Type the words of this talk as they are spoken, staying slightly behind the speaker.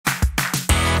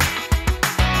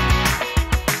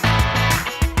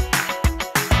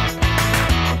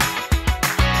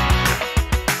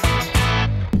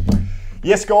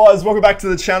Yes, guys, welcome back to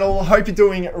the channel. Hope you're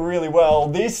doing really well.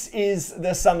 This is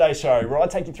the Sunday show where I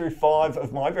take you through 5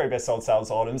 of my very best sold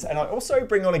sales items, and I also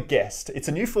bring on a guest. It's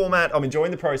a new format. I'm enjoying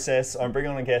the process. I'm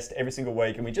bringing on a guest every single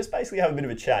week, and we just basically have a bit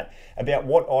of a chat about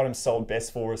what items sold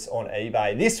best for us on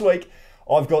eBay. This week,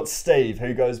 I've got Steve,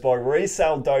 who goes by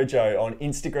Resale Dojo on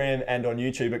Instagram and on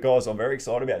YouTube. But guys, I'm very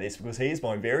excited about this because he is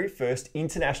my very first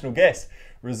international guest,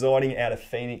 residing out of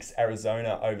Phoenix,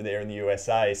 Arizona, over there in the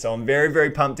USA. So I'm very, very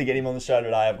pumped to get him on the show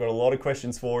today. I've got a lot of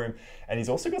questions for him, and he's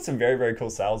also got some very, very cool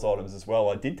sales items as well.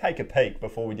 I did take a peek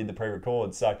before we did the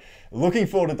pre-record, so looking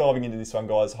forward to diving into this one,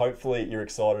 guys. Hopefully you're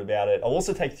excited about it. I'll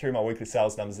also take you through my weekly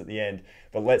sales numbers at the end,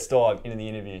 but let's dive into the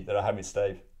interview that I had with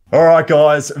Steve. All right,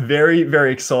 guys, very,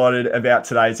 very excited about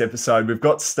today's episode. We've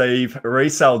got Steve,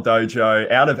 Resale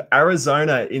Dojo, out of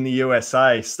Arizona in the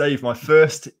USA. Steve, my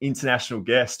first international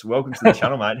guest. Welcome to the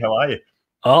channel, mate. How are you?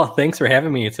 Oh, thanks for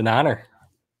having me. It's an honor.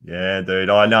 Yeah, dude.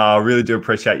 I know. I really do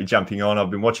appreciate you jumping on. I've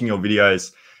been watching your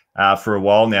videos for a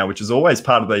while now, which is always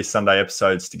part of these Sunday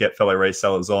episodes to get fellow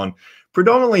resellers on.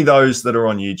 Predominantly those that are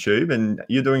on YouTube, and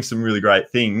you're doing some really great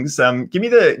things. Give me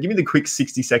the quick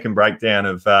 60-second breakdown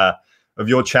of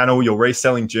your channel, your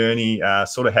reselling journey,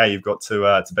 sort of how you've got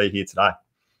to be here today.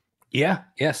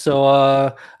 Yeah.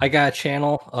 So I got a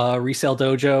channel, Resale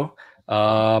Dojo.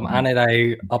 On it,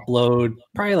 I upload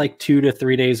probably like 2 to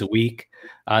 3 days a week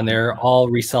on there, all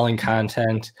reselling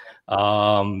content.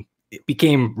 It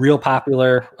became real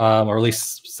popular, or at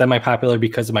least semi-popular,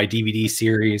 because of my DVD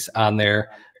series on there,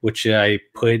 which I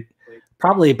put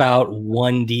probably about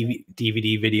one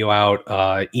DVD video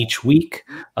out each week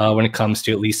when it comes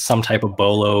to at least some type of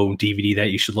bolo DVD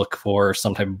that you should look for,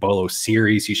 some type of bolo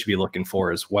series you should be looking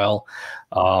for as well.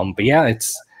 But yeah,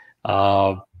 it's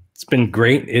been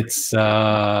great. It's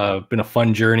been a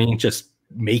fun journey just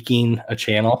making a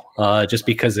channel, just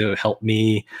because it helped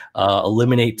me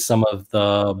eliminate some of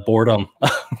the boredom,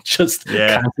 just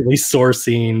constantly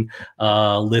sourcing,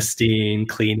 listing,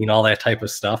 cleaning, all that type of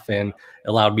stuff, and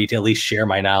allowed me to at least share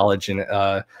my knowledge, and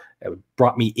it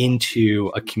brought me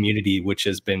into a community, which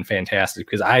has been fantastic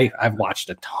because I've watched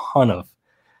a ton of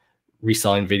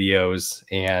reselling videos,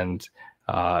 and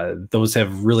those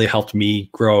have really helped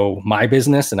me grow my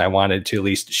business, and I wanted to at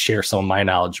least share some of my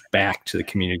knowledge back to the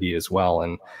community as well,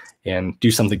 and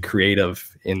do something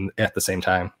creative at the same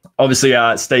time. Obviously,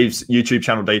 Steve's YouTube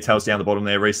channel details down the bottom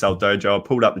there, Resale Dojo. I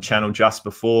pulled up the channel just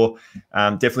before.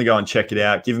 Definitely go and check it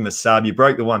out. Give him a sub. You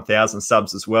broke the 1,000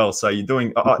 subs as well. So you're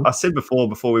doing, I said before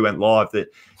we went live, that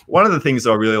one of the things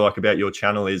that I really like about your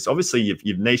channel is obviously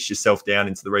you've niched yourself down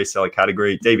into the reseller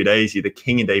category. DVDs, you're the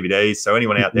king of DVDs. So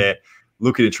anyone out there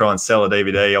looking to try and sell a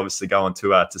DVD, obviously go on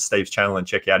to Steve's channel and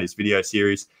check out his video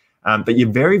series. But you're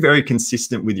very, very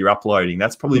consistent with your uploading.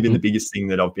 That's probably been the biggest thing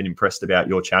that I've been impressed about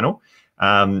your channel.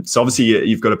 So obviously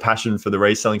you've got a passion for the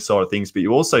reselling side of things, but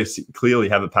you also clearly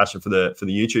have a passion for the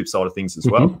YouTube side of things as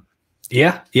well.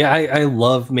 Yeah, I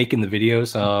love making the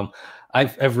videos.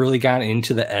 I've really gotten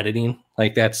into the editing.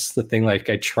 Like, that's the thing. Like,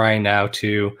 I try now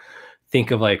to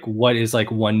think of like what is like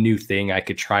one new thing I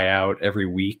could try out every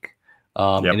week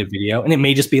in a video, and it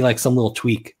may just be like some little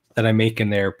tweak that I make in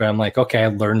there, but I'm like, okay, I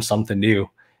learned something new,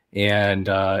 and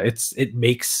it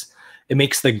makes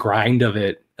the grind of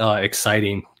it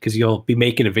exciting, because you'll be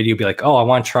making a video, be like, oh, I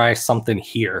want to try something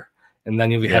here, and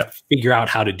then you'll have to figure out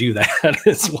how to do that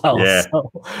as well.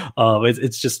 So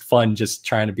it's just fun, just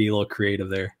trying to be a little creative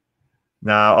there.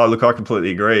 No, look, I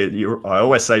completely agree. I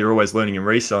always say you're always learning in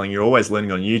reselling. You're always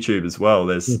learning on YouTube as well.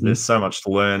 There's so much to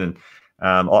learn, and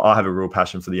I have a real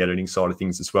passion for the editing side of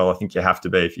things as well. I think you have to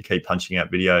be if you keep punching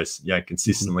out videos,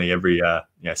 consistently every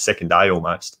second day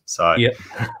almost. So,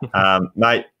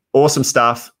 mate, awesome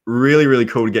stuff. Really, really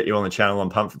cool to get you on the channel. I'm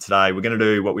pumped for today. We're going to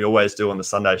do what we always do on the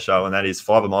Sunday show, and that is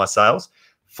 5 of my sales,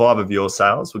 5 of your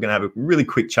sales. We're going to have a really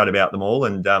quick chat about them all,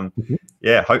 and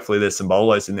hopefully there's some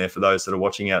bolos in there for those that are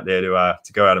watching out there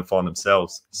to go out and find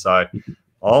themselves. So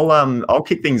I'll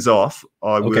kick things off.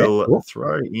 I will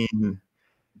throw in.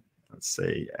 Let's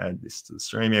see, add this to the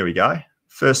stream. Here we go.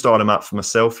 First item up for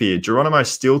myself here, Geronimo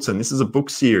Stilton. This is a book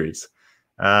series.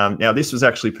 Now, this was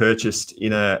actually purchased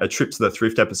in a trip to the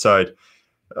thrift episode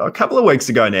a couple of weeks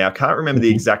ago now. I can't remember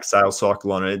the exact sales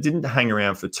cycle on it. It didn't hang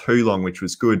around for too long, which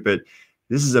was good, but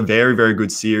this is a very, very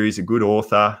good series, a good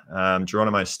author,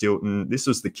 Geronimo Stilton. This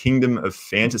was the Kingdom of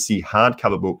Fantasy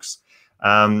hardcover books.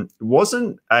 It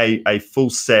wasn't a full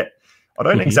set. I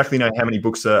don't exactly know how many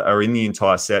books are in the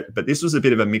entire set, but this was a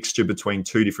bit of a mixture between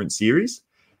 2 different series.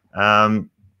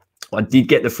 I did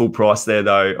get the full price there,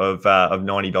 though, of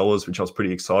 $90, which I was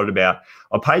pretty excited about.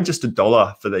 I paid just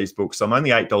 $1 for these books. So I'm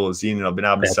only $8 in, and I've been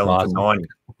able to sell them for $90.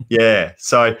 Yeah.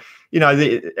 So you know,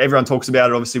 everyone talks about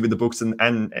it obviously with the books and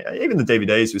even the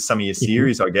DVDs with some of your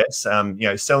series, I guess. You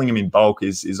know, selling them in bulk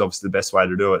is obviously the best way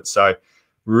to do it. So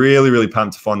really, really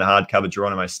pumped to find the hardcover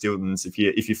Geronimo Stiltons.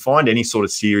 If you find any sort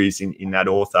of series in that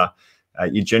author,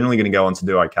 you're generally going to go on to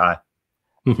do okay.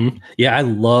 Yeah, I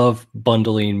love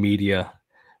bundling media,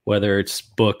 whether it's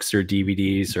books or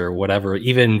DVDs or whatever,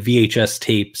 even VHS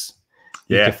tapes.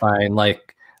 You can find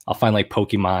I'll find like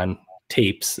Pokemon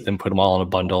tapes and put them all in a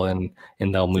bundle and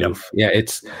they'll move. Yeah,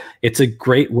 it's a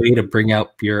great way to bring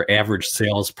up your average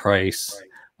sales price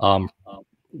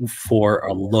for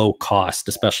a low cost,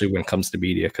 especially when it comes to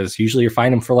media, because usually you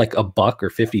find them for like $1 or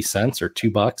 50 cents or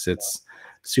 $2. It's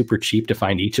super cheap to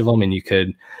find each of them, and you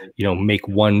could, you know, make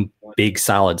one big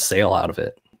solid sale out of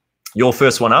it. Your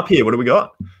first one up here. What do we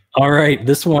got? All right,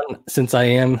 this one, since I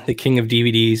am the king of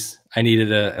DVDs, I needed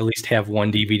to at least have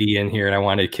one DVD in here, and I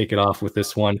wanted to kick it off with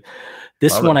this one.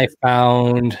 This one I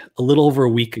found a little over a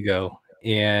week ago,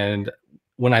 and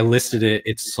when I listed it,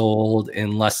 it sold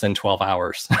in less than 12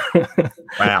 hours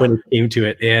when it came to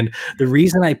it. And the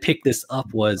reason I picked this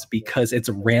up was because it's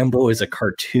Rambo as a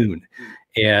cartoon,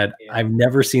 and I've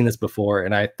never seen this before.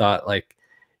 And I thought, like,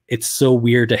 it's so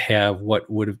weird to have what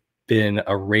would have been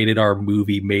a rated R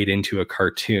movie made into a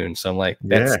cartoon. So I'm like,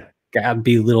 that's gotta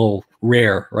be a little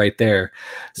rare right there.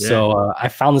 So I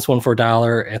found this one for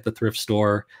 $1 at the thrift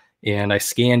store, and I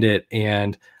scanned it,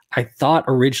 and I thought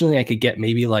originally I could get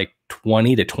maybe like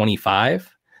 20 to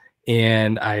 25,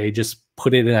 and I just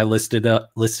put it in. I listed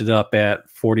up at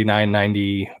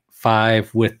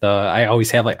 $49.95 with I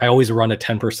always run a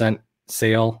 10%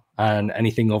 sale on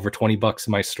anything over $20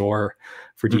 in my store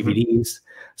for DVDs.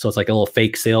 So it's like a little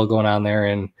fake sale going on there.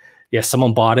 And yeah,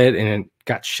 someone bought it and it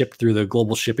got shipped through the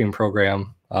global shipping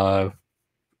program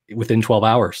within 12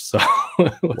 hours. So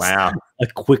it was a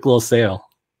quick little sale.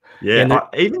 Yeah,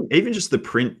 even just the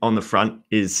print on the front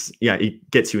is,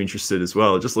 it gets you interested as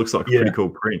well. It just looks like a pretty cool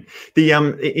print. The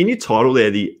in your title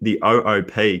there, the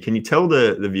OOP, can you tell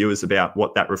the viewers about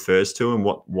what that refers to and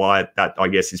why that, I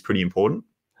guess, is pretty important?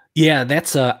 Yeah,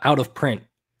 that's out of print.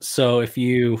 So if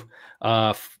you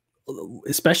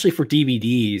especially for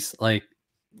DVDs, like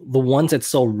the ones that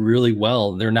sell really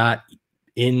well, they're not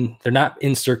in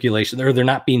circulation, they're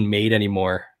not being made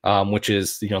anymore, which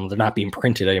is, they're not being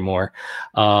printed anymore,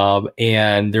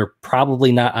 and they're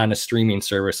probably not on a streaming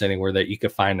service anywhere that you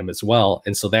could find them as well.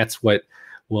 And so that's what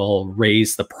will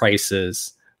raise the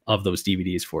prices of those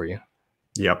DVDs for you.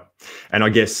 Yep. And I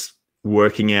guess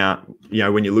working out,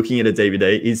 when you're looking at a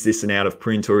DVD, is this an out of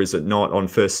print or is it not, on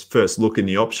first look in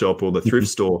the op shop or the thrift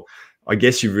store? I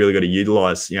guess you've really got to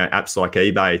utilize, apps like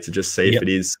eBay to just see if it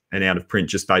is an out of print,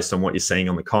 just based on what you're seeing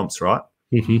on the comps, right?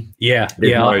 Yeah.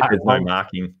 There's no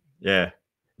marking. Yeah.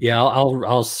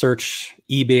 I'll search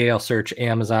eBay. I'll search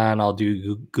Amazon. I'll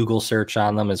do Google search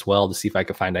on them as well to see if I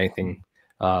can find anything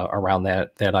around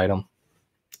that item.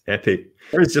 Epic.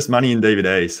 There is just money in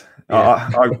DVDs. I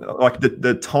like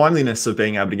the timeliness of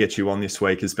being able to get you on this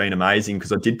week has been amazing,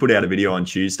 because I did put out a video on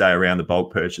Tuesday around the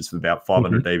bulk purchase of about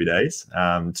 500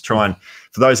 DVDs to try and,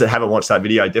 for those that haven't watched that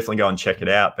video, definitely go and check it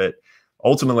out. But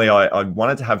ultimately, I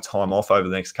wanted to have time off over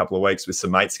the next couple of weeks with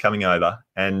some mates coming over.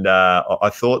 And I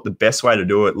thought the best way to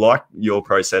do it, like your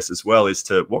process as well, is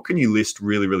what can you list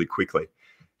really, really quickly?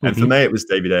 And for me, it was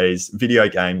DVDs, video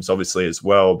games, obviously, as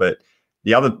well. But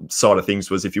the other side of things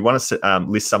was, if you want to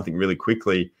list something really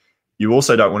quickly, you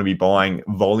also don't want to be buying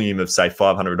volume of, say,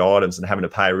 500 items and having to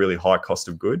pay a really high cost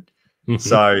of good.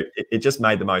 So it just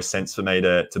made the most sense for me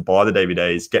to buy the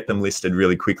DVDs, get them listed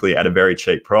really quickly at a very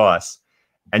cheap price,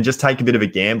 and just take a bit of a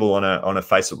gamble on a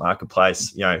Facebook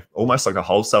Marketplace, almost like a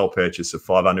wholesale purchase of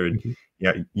 500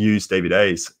 used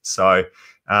DVDs. So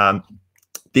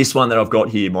this one that I've got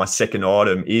here, my second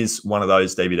item, is one of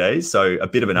those DVDs. So a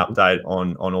bit of an update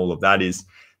on all of that is,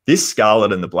 this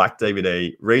Scarlet and the Black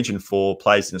DVD, Region 4,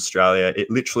 plays in Australia. It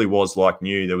literally was like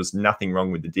new. There was nothing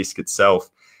wrong with the disc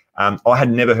itself. I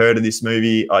had never heard of this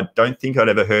movie. I don't think I'd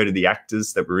ever heard of the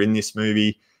actors that were in this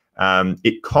movie.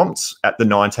 It comped at the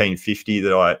 $19.50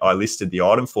 that I listed the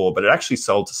item for, but it actually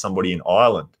sold to somebody in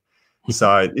Ireland.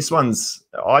 So this one's,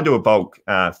 I do a bulk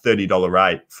 $30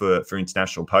 rate for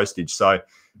international postage. So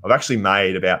I've actually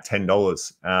made about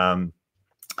 $10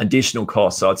 additional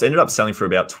cost. So it's ended up selling for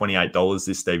about $28,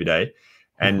 this DVD.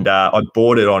 And I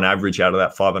bought it on average out of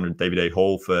that 500 DVD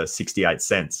haul for 68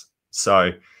 cents.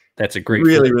 So that's a great,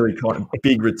 really kind of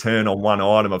big return on one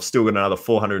item. I've still got another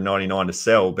 499 to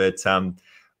sell, but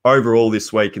overall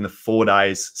this week, in the 4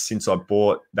 days since I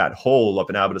bought that haul, I've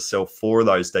been able to sell 4 of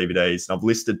those DVDs, and I've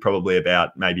listed probably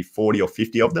about maybe 40 or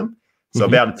 50 of them. So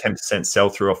about a 10% sell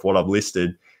through off what I've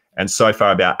listed. and so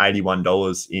far about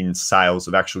 $81 in sales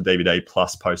of actual DVD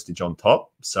plus postage on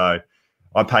top. So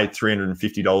I paid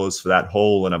 $350 for that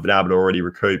haul, and I've been able to already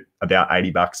recoup about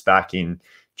 $80 back in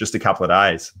just a couple of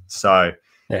days. So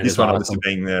this one obviously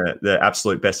being the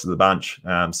absolute best of the bunch,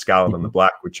 Scarlet and the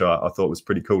Black, which I thought was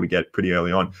pretty cool to get pretty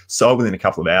early on. Sold within a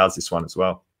couple of hours, this one as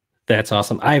well. That's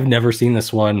awesome. I've never seen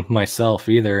this one myself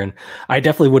either. And I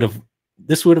definitely would have,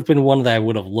 this would have been one that I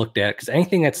would have looked at, because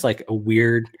anything that's like a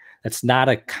weird, that's not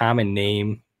a common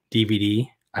name DVD,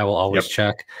 I will always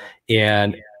check.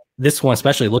 And this one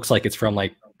especially looks like it's from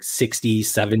like 60s,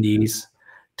 70s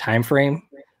time frame.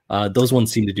 Those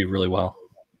ones seem to do really well.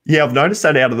 Yeah, I've noticed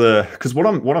that out of the, because what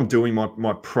I'm doing,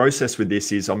 my process with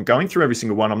this is I'm going through every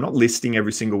single one. I'm not listing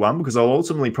every single one, because I'll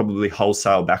ultimately probably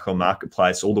wholesale back on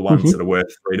Marketplace all the ones that are worth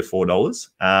 $3 to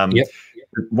 $4.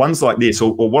 Ones like this,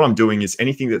 or what I'm doing is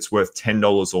anything that's worth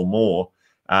 $10 or more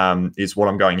is what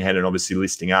I'm going ahead and obviously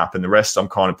listing up, and the rest I'm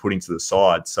kind of putting to the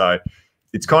side. So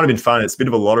it's kind of been fun. It's a bit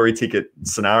of a lottery ticket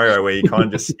scenario where you're kind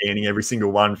of just scanning every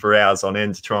single one for hours on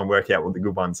end to try and work out what the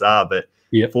good ones are. But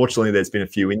fortunately, there's been a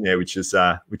few in there, which has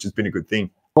been a good thing.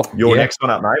 Your next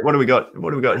one up, mate. What do we got?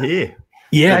 What do we got here?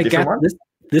 Yeah, I got this.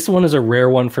 This one is a rare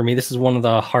one for me. This is one of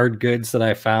the hard goods that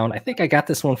I found. I think I got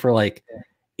this one for like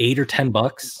 $8 or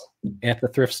 $10 at the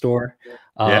thrift store.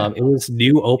 It was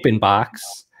new open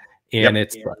box, and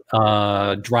it's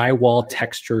drywall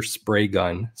texture spray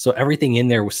gun. So everything in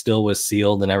there was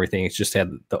sealed and everything. It just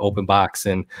had the open box,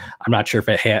 and I'm not sure if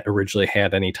it had originally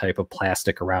had any type of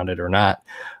plastic around it or not.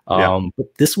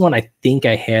 But this one I think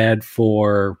I had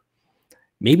for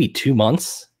maybe 2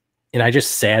 months, and I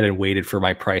just sat and waited for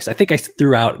my price. I think I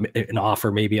threw out an offer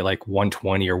maybe at like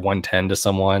 120 or 110 to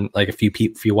someone, like a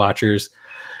few watchers,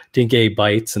 didn't get any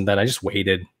bites, and then I just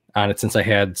waited on it since I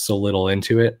had so little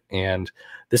into it. And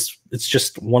it's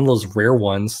just one of those rare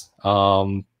ones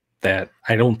that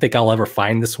I don't think I'll ever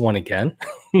find this one again.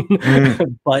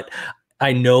 But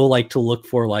I know like to look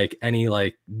for like any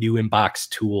like new inbox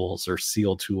tools or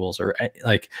seal tools or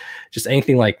like just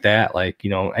anything like that, like, you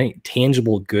know, any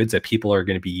tangible goods that people are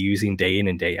going to be using day in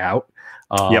and day out.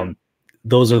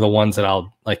 Those are the ones that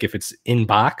I'll like, if it's in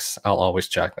box, I'll always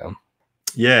check them.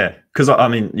 Yeah, because I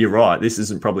mean, you're right. This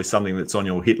isn't probably something that's on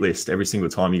your hit list every single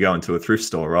time you go into a thrift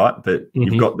store, right? But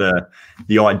you've got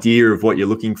the idea of what you're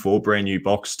looking for, brand new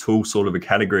box tool sort of a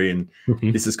category, and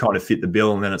this has kind of fit the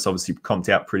bill, and then it's obviously comped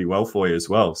out pretty well for you as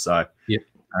well. So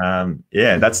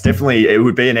yeah, that's definitely, it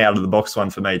would be an out of the box one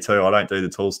for me too. I don't do the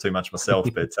tools too much myself,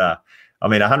 but I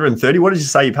mean, 130. What did you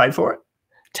say you paid for it?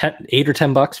 $8 or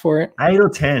 $10 for it. 8 or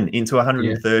 10 into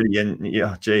 130, and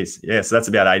yeah, geez, yeah. So that's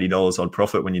about $80 on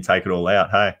profit when you take it all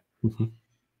out. Hey,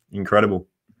 incredible.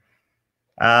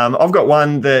 I've got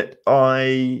one that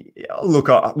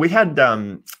we had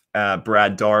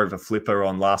Brad Dyer of a Flipper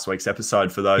on last week's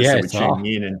episode for those that were tuning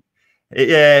in, and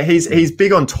yeah, he's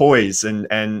big on toys,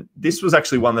 and this was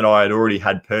actually one that I had already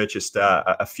had purchased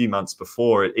a few months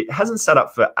before. It hasn't sat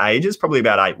up for ages, probably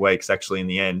about 8 weeks actually in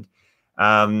the end.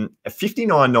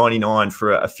 $59.99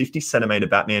 for a 50 centimeter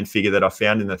Batman figure that I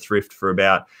found in the thrift for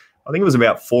about, I think it was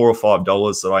about $4 or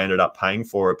 $5 that I ended up paying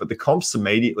for it. But the comps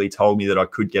immediately told me that I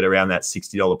could get around that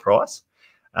 $60 price.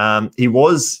 He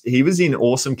was in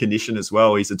awesome condition as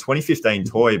well. He's a 2015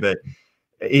 toy, but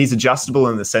he's adjustable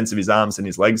in the sense of his arms and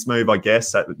his legs move, I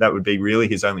guess. That would be really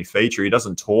his only feature. He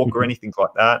doesn't talk or anything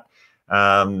like that.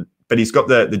 But he's got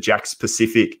the Jakks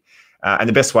Pacific. And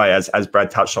the best way, as Brad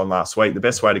touched on last week, the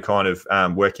best way to kind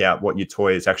of work out what your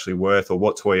toy is actually worth or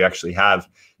what toy you actually have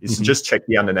is to just check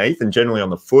the underneath, and generally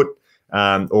on the foot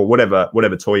or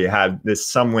whatever toy you have, there's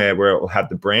somewhere where it will have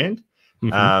the brand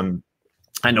and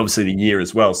obviously the year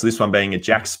as well. So this one being a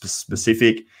Jakks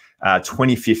Pacific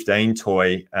 2015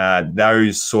 toy,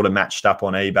 those sort of matched up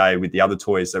on eBay with the other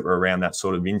toys that were around that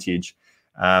sort of vintage.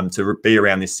 To be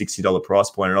around this $60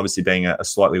 price point, and obviously being a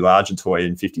slightly larger toy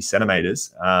in 50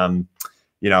 centimeters,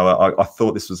 you know, I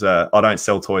thought this was I don't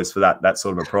sell toys for that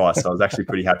sort of a price. So I was actually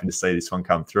pretty happy to see this one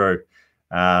come through.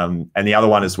 And the other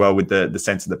one as well, with the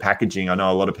sense of the packaging. I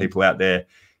know a lot of people out there,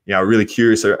 you know, are really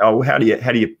curious. Oh, how do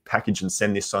you package and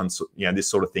send this on, you know, this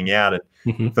sort of thing out?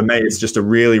 And for me, it's just a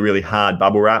really, really hard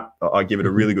bubble wrap. I give it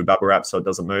a really good bubble wrap so it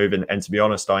doesn't move. And to be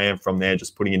honest, I am from there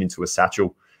just putting it into a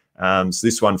satchel. So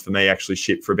this one for me actually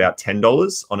shipped for about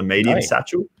 $10 on a medium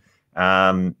satchel.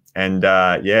 Yeah,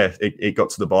 it got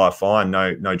to the buyer fine,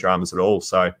 no dramas at all.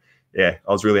 So yeah,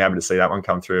 I was really happy to see that one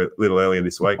come through a little earlier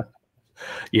this week.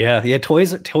 Yeah.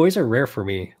 Toys are rare for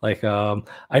me. Like, I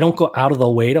don't go out of the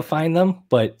way to find them,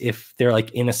 but if they're like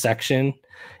in a section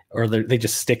or they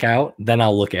just stick out, then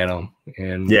I'll look at them.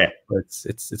 And yeah,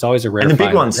 it's always a rare. And the big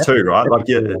find. ones too, right? Like,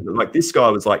 yeah, cool. like this guy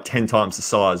was like 10 times the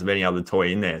size of any other toy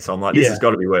in there. So I'm like, this has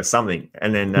got to be worth something.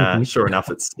 And then sure enough,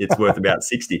 it's worth about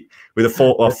 60 with a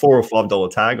 $4 or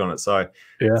 $5 tag on it. So I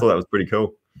thought that was pretty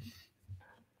cool.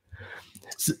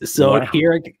 So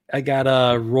here I got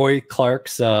Roy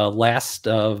Clark's Last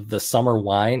of the Summer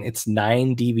Wine. It's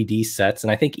 9 DVD sets,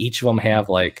 and I think each of them have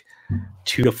like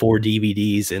 2 to 4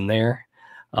 DVDs in there.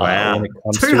 Wow,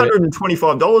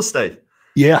 $225, Steve.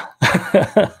 Yeah.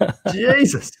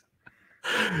 Jesus.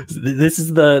 This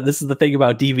is the thing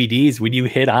about DVDs. When you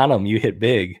hit on them, you hit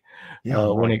big.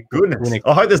 Yeah, goodness.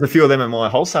 I hope there's a few of them in my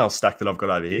wholesale stack that I've got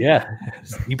over here. Yeah,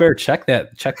 you better check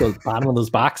the bottom of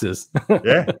those boxes.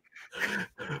 Yeah.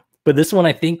 But this one,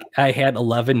 I think I had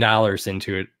 $11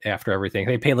 into it after everything.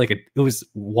 They paid like it was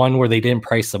one where they didn't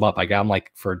price them up. I got them like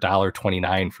for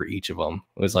 $1.29 for each of them.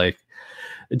 It was like,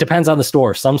 it depends on the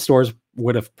store. Some stores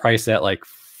would have priced at like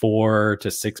 $4 to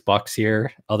 $6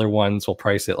 here. Other ones will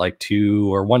price it like $2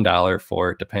 or $1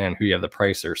 for it, depending on who you have the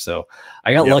pricer. So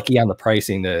I got lucky on the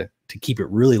pricing to keep it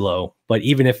really low. But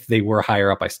even if they were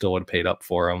higher up, I still would have paid up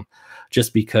for them,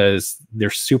 just because they're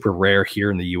super rare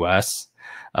here in the US.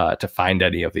 To find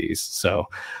any of these. So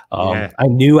I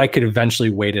knew I could eventually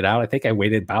wait it out. I think I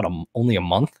waited about only a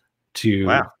month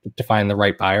to find the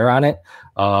right buyer on it.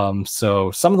 So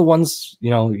some of the ones,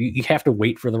 you have to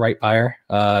wait for the right buyer,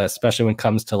 especially when it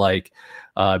comes to like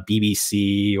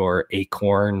BBC or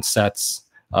Acorn sets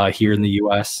here in the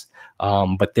US.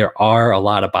 But there are a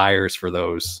lot of buyers for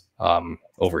those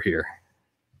over here.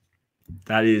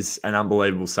 That is an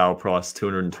unbelievable sale price,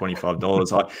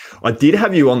 $225. I did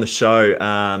have you on the show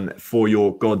for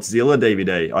your Godzilla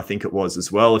DVD, I think it was as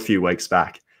well, a few weeks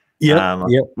back. Yeah.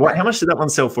 How much did that one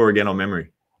sell for again on memory?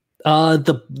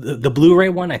 The Blu-ray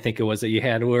one, I think it was that you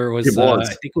had, where it was. I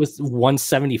think it was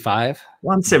 175.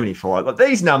 175. Like,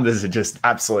 these numbers are just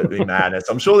absolutely madness.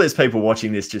 I'm sure there's people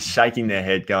watching this just shaking their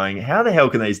head, going, "How the hell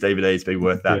can these DVDs be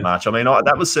worth that much?" I mean,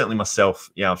 that was certainly myself,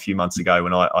 a few months ago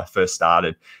when I first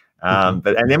started. And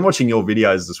then watching your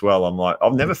videos as well, I'm like,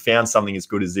 I've never found something as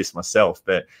good as this myself.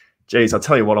 But geez, I'll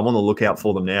tell you what, I'm on the lookout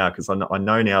for them now, because I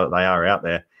know now that they are out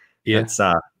there. Yeah,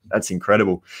 that's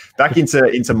incredible. Back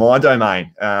into my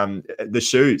domain, the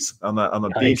shoes. I'm a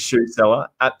big shoe seller.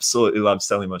 Absolutely love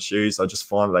selling my shoes. I just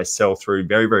find that they sell through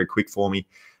very, very quick for me.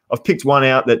 I've picked one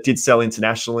out that did sell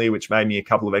internationally, which made me a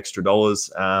couple of extra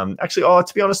dollars. Actually,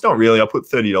 to be honest, not really. I put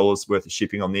 $30 worth of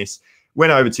shipping on this.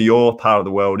 Went over to your part of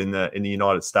the world in the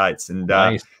United States, and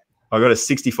nice. I got a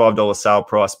 $65 sale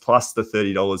price plus the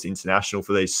 $30 international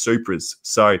for these Supras.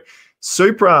 So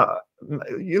Supra,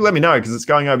 you let me know, because it's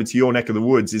going over to your neck of the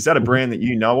woods. Is that a brand that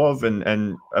you know of,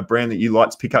 and a brand that you like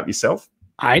to pick up yourself?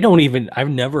 I've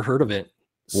never heard of it.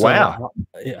 So wow.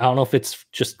 I don't know if it's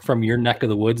just from your neck of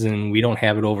the woods and we don't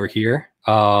have it over here.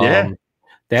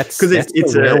 That's because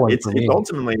it's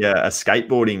ultimately a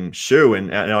skateboarding shoe,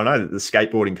 and I know that the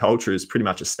skateboarding culture is pretty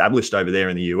much established over there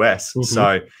in the US.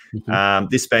 So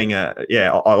this being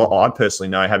I personally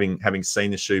know, having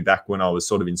seen the shoe back when I was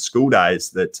sort of in school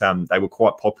days, that they were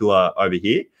quite popular over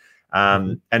here.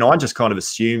 And I just kind of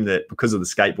assumed that because of the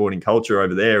skateboarding culture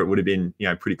over there, it would have been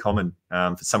pretty common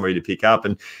for somebody to pick up.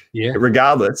 And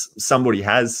regardless, somebody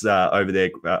has over there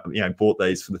bought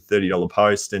these for the $30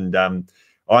 post, and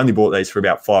I only bought these for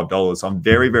about $5. I'm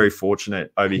very, very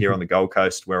fortunate over here on the Gold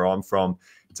Coast, where I'm from,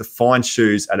 to find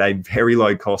shoes at a very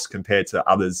low cost compared to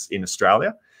others in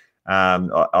Australia.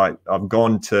 I've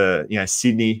gone to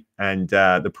Sydney, and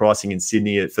the pricing in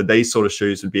Sydney for these sort of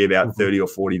shoes would be about $30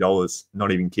 or $40.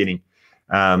 Not even kidding.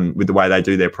 With the way they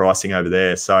do their pricing over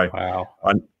there. So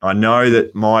I know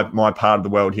that my part of the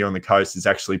world here on the coast is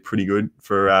actually pretty good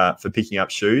for picking up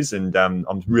shoes, and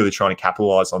I'm really trying to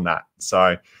capitalize on that.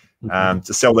 So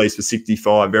to sell these for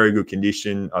 $65, very good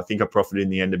condition. I think I profited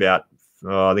in the end about,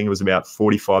 I think it was about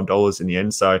 $45 in the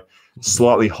end. So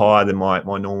slightly higher than my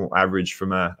normal average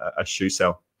from a shoe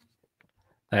sale.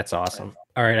 That's awesome.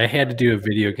 All right, I had to do a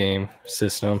video game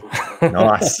system.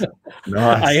 Nice.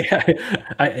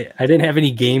 I didn't have any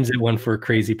games that went for a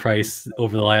crazy price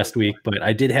over the last week, but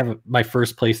I did have my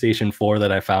first PlayStation 4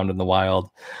 that I found in the wild.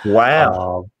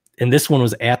 Wow. And this one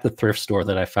was at the thrift store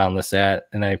that I found this at,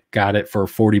 and I got it for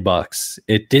 $40.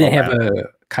 It didn't have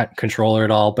a controller at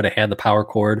all, but it had the power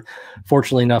cord.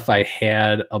 Fortunately enough, I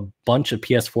had a bunch of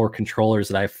PS4 controllers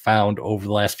that I found over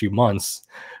the last few months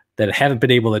that I haven't been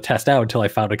able to test out until I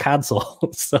found a console.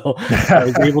 So I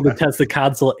was able to test the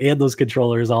console and those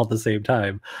controllers all at the same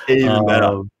time. Even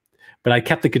better. But I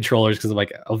kept the controllers because I'm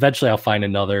like, eventually I'll find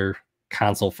another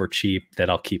console for cheap that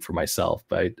I'll keep for myself.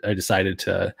 But I decided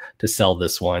to sell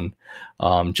this one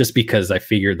just because I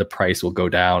figured the price will go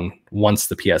down once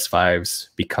the PS5s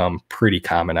become pretty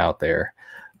common out there.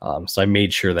 So I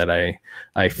made sure that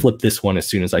I flipped this one as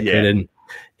soon as I could, and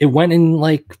it went in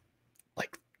like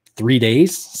 3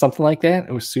 days, something like that.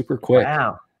 It was super quick.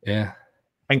 Wow. Yeah.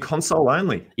 And console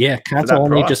only. Yeah, console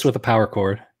only, just with a power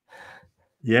cord.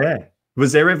 Yeah.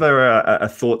 Was there ever a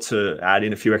thought to add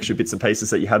in a few extra bits and pieces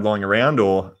that you had lying around,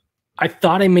 or? I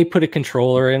thought I may put a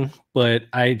controller in, but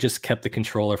I just kept the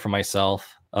controller for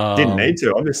myself. Didn't need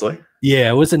to, obviously. Yeah,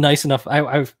 it was a nice enough.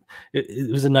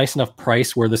 It was a nice enough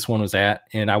price where this one was at,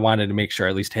 and I wanted to make sure I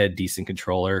at least had a decent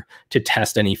controller to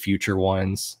test any future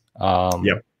ones down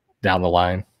the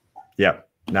line. Yeah.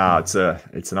 No, it's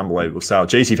an unbelievable sale.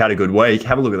 Geez, you've had a good week.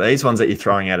 Have a look at these ones that you're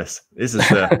throwing at us. This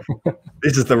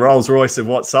is the Rolls Royce of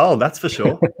what sold. That's for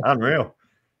sure. Unreal.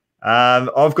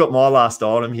 I've got my last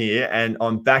item here, and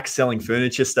I'm back selling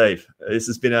furniture, Steve. This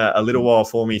has been a little while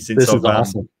for me since this is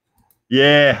awesome.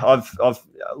 Yeah, I've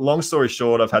long story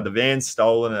short, I've had the van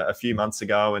stolen a few months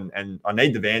ago, and I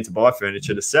need the van to buy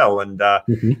furniture to sell. And I've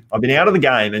been out of the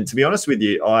game. And to be honest with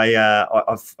you, I've had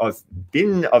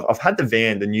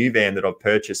the new van that I've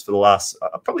purchased for the last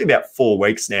probably about 4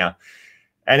 weeks now.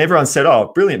 And everyone said,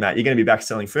 "Oh, brilliant, Matt, you're going to be back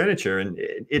selling furniture." And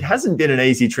it hasn't been an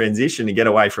easy transition to get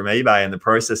away from eBay and the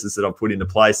processes that I've put into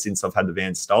place since I've had the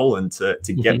van stolen to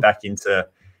get back into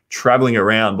traveling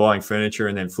around, buying furniture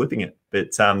and then flipping it.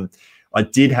 But I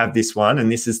did have this one,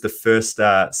 and this is the first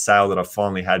sale that I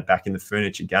finally had back in the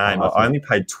furniture game. Awesome. I only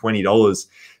paid $20.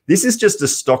 This is just a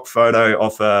stock photo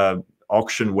off a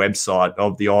auction website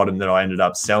of the item that I ended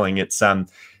up selling. It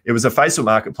was a Facebook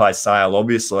Marketplace sale.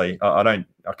 Obviously, I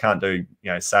can't do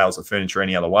sales of furniture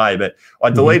any other way, but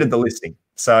I deleted the listing.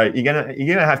 So you're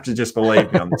gonna have to just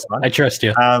believe me on this one. I trust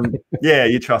you. Yeah,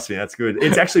 you trust me. That's good.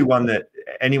 It's actually one that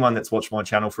anyone that's watched my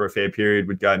channel for a fair period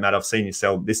would go, "Matt, I've seen you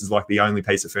sell. This is like the only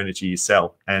piece of furniture you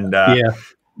sell." And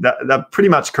they're pretty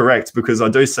much correct, because I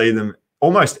do see them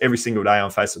almost every single day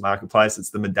on Facebook Marketplace. It's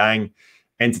the Madang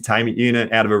entertainment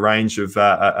unit out of a range of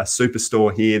a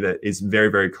superstore here that is very,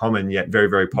 very common yet very,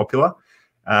 very popular.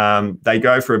 They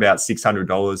go for about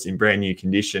 $600 in brand new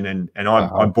condition, and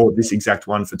I bought this exact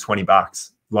one for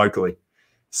 $20 locally.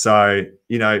 So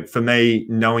for me,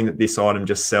 knowing that this item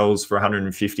just sells for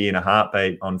 $150 in a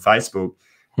heartbeat on Facebook,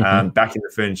 back in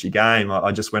the furniture game,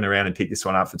 I just went around and picked this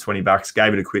one up for $20,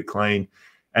 gave it a quick clean,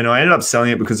 and I ended up selling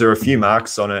it because there were a few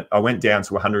marks on it. I went down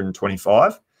to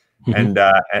 125.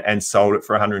 And sold it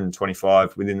for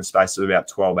 125 within the space of about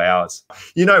 12 hours.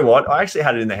 You know what? I actually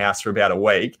had it in the house for about a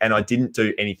week, and I didn't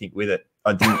do anything with it.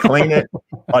 I didn't clean it.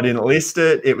 I didn't list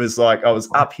it. It was like I was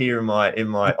up here in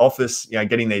my office,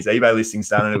 getting these eBay listings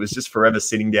done, and it was just forever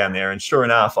sitting down there. And sure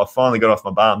enough, I finally got off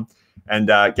my bum and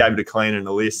gave it a clean and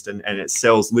a list, and it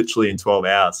sells literally in 12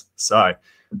 hours. So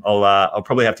I'll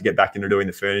probably have to get back into doing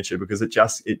the furniture, because it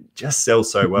just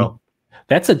sells so well.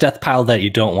 That's a death pile that you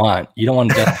don't want. You don't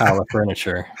want a death pile of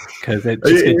furniture, because it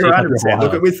just gets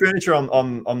Look, with furniture,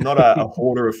 I'm not a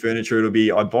hoarder of furniture. It'll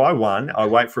be, I buy one, I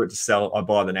wait for it to sell, I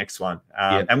buy the next one.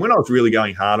 And when I was really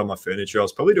going hard on my furniture, I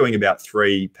was probably doing about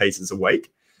 3 pieces a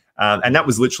week. And that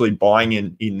was literally buying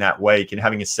in that week and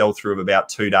having a sell through of about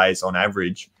 2 days on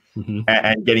average,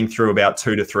 and getting through about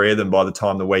 2 to 3 of them by the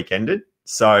time the week ended.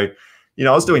 So I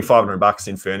was doing $500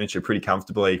 in furniture pretty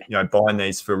comfortably, buying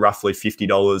these for roughly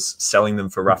 $50, selling them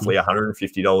for roughly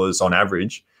 $150 on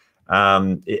average.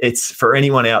 It's for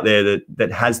anyone out there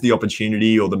that has the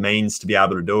opportunity or the means to be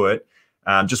able to do it,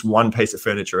 just one piece of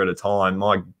furniture at a time.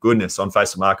 My goodness, on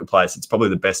Facebook Marketplace, it's probably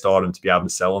the best item to be able to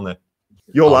sell on there.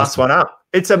 Your last one up.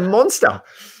 It's a monster.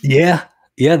 Yeah.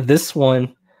 This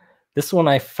one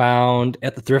I found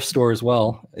at the thrift store as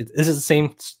well. This is the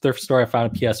same thrift store I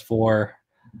found a PS4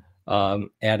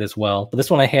 ad as well, but this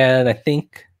one I had, I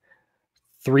think,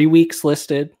 3 weeks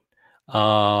listed,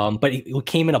 but it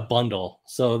came in a bundle.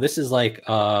 So this is like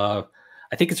I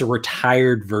think it's a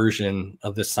retired version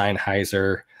of the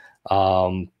Sennheiser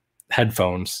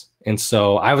headphones, and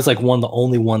so I was like one of the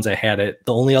only ones that had it.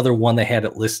 The only other one that had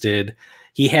it listed,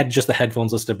 he had just the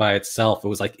headphones listed by itself. It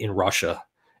was like in Russia,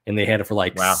 and they had it for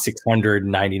like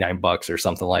 $699 or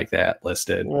something like that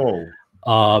listed. Whoa.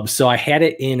 So I had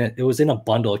it it was in a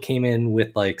bundle. It came in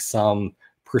with like some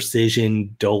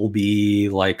Precision Dolby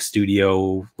like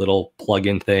studio little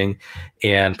plug-in thing,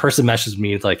 and person messaged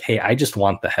me like, "Hey, I just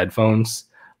want the headphones.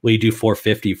 Will you do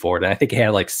 $450 for it?" And I think it had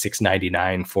like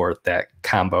 $699 for that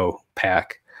combo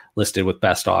pack listed with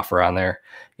best offer on there.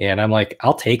 And I'm like,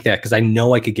 I'll take that because I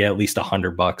know I could get at least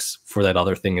 $100 for that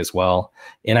other thing as well.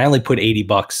 And I only put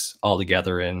 $80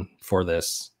 altogether in for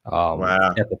this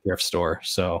Wow. at the thrift store.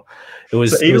 So it So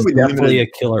was even with definitely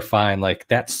limited, a killer find. Like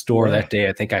that store yeah. that day,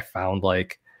 I think I found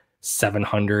like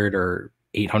 $700 or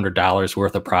 $800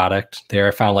 worth of product there.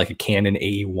 I found like a Canon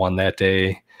AE1 that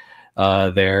day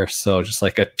there. So just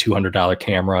like a $200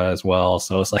 camera as well.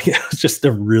 So it's like, it was just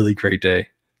a really great day.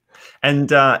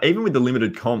 And even with the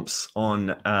limited comps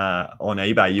on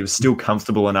eBay, you were still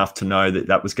comfortable enough to know that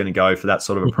that was going to go for that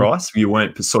sort of a price. You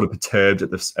weren't sort of perturbed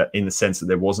in the sense that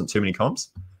there wasn't too many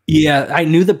comps. Yeah, I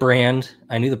knew the brand.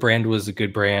 I knew the brand was a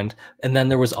good brand. And then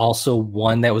there was also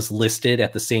one that was listed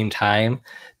at the same time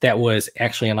that was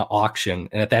actually on an auction.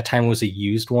 And at that time it was a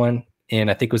used one. And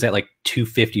I think it was at like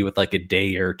 250 with like a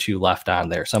day or two left on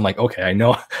there. So I'm like, okay, I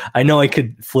know I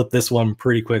could flip this one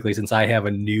pretty quickly since I have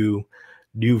a new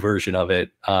version of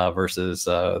it versus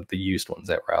the used ones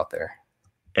that were out there.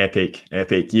 Epic.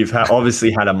 You've obviously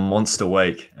had a monster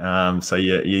week, so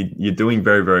you're doing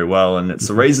very, very well, and it's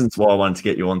the reasons why I wanted to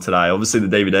get you on today. Obviously, the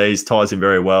DVDs ties in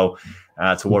very well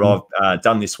to what I've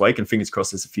done this week, and fingers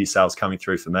crossed there's a few sales coming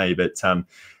through for me. But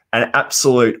an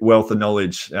absolute wealth of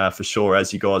knowledge for sure,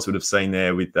 as you guys would have seen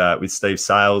there with Steve's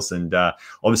sales, and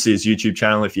obviously his YouTube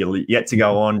channel. If you're yet to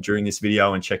go on during this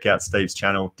video and check out Steve's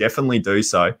channel, definitely do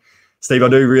so. Steve, I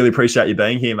do really appreciate you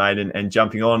being here, mate, and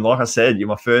jumping on. Like I said, you're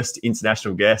my first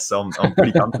international guest, so I'm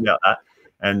pretty pumped about that.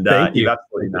 And you've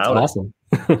absolutely nailed it. Awesome.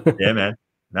 Yeah, man.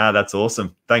 No, that's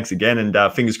awesome. Thanks again, and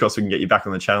fingers crossed we can get you back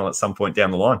on the channel at some point down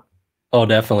the line. Oh,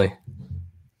 definitely.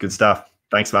 Good stuff.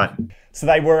 Thanks, mate. So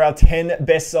they were our 10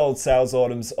 best sold sales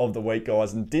items of the week,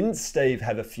 guys. And didn't Steve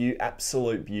have a few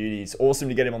absolute beauties? Awesome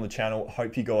to get him on the channel.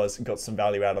 Hope you guys got some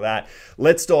value out of that.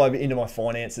 Let's dive into my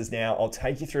finances now. I'll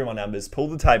take you through my numbers, pull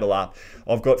the table up.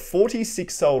 I've got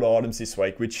 46 sold items this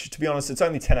week, which, to be honest, it's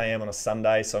only 10 a.m. on a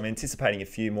Sunday, so I'm anticipating a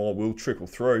few more will trickle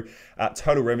through.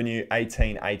 Total revenue,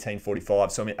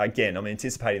 $18.45. So I'm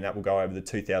anticipating that will go over the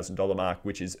 $2,000 mark,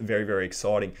 which is very, very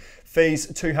exciting. Fees,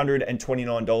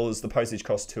 $229. The postage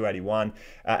cost, $281.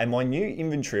 And my new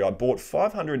inventory, I bought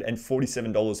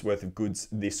 $547 worth of goods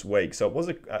this week. So it was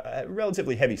a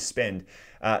relatively heavy spend.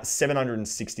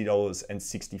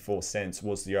 $760.64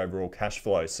 was the overall cash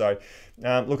flow. So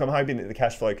look, I'm hoping that the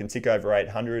cash flow can tick over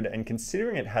 800, and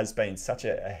considering it has been such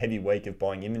a heavy week of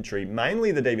buying inventory,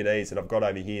 mainly the DVDs that I've got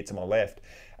over here to my left,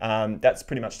 that's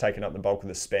pretty much taken up the bulk of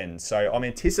the spend. So I'm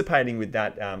anticipating with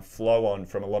that flow on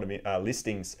from a lot of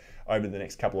listings over the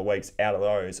next couple of weeks, out of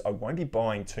those, I won't be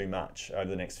buying too much over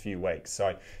the next few weeks.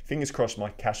 So fingers crossed my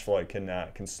cash flow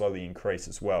can slowly increase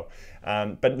as well.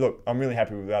 But look, I'm really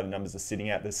happy with where the numbers are sitting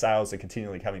at. The sales are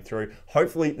continually coming through.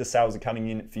 Hopefully the sales are coming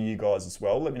in for you guys as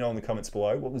well. Let me know in the comments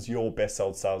below, what was your best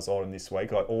sold sales item this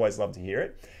week? I always love to hear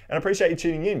it. And I appreciate you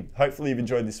tuning in. Hopefully you've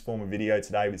enjoyed this form of video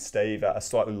today with Steve, a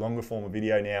slightly longer form of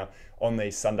video now on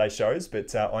these Sunday shows,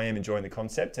 but I am enjoying the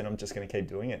concept and I'm just going to keep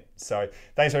doing it. So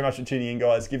thanks very much for tuning in,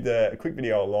 guys. Give the quick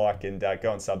video a like and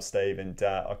go and sub Steve, and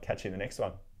I'll catch you in the next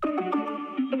one.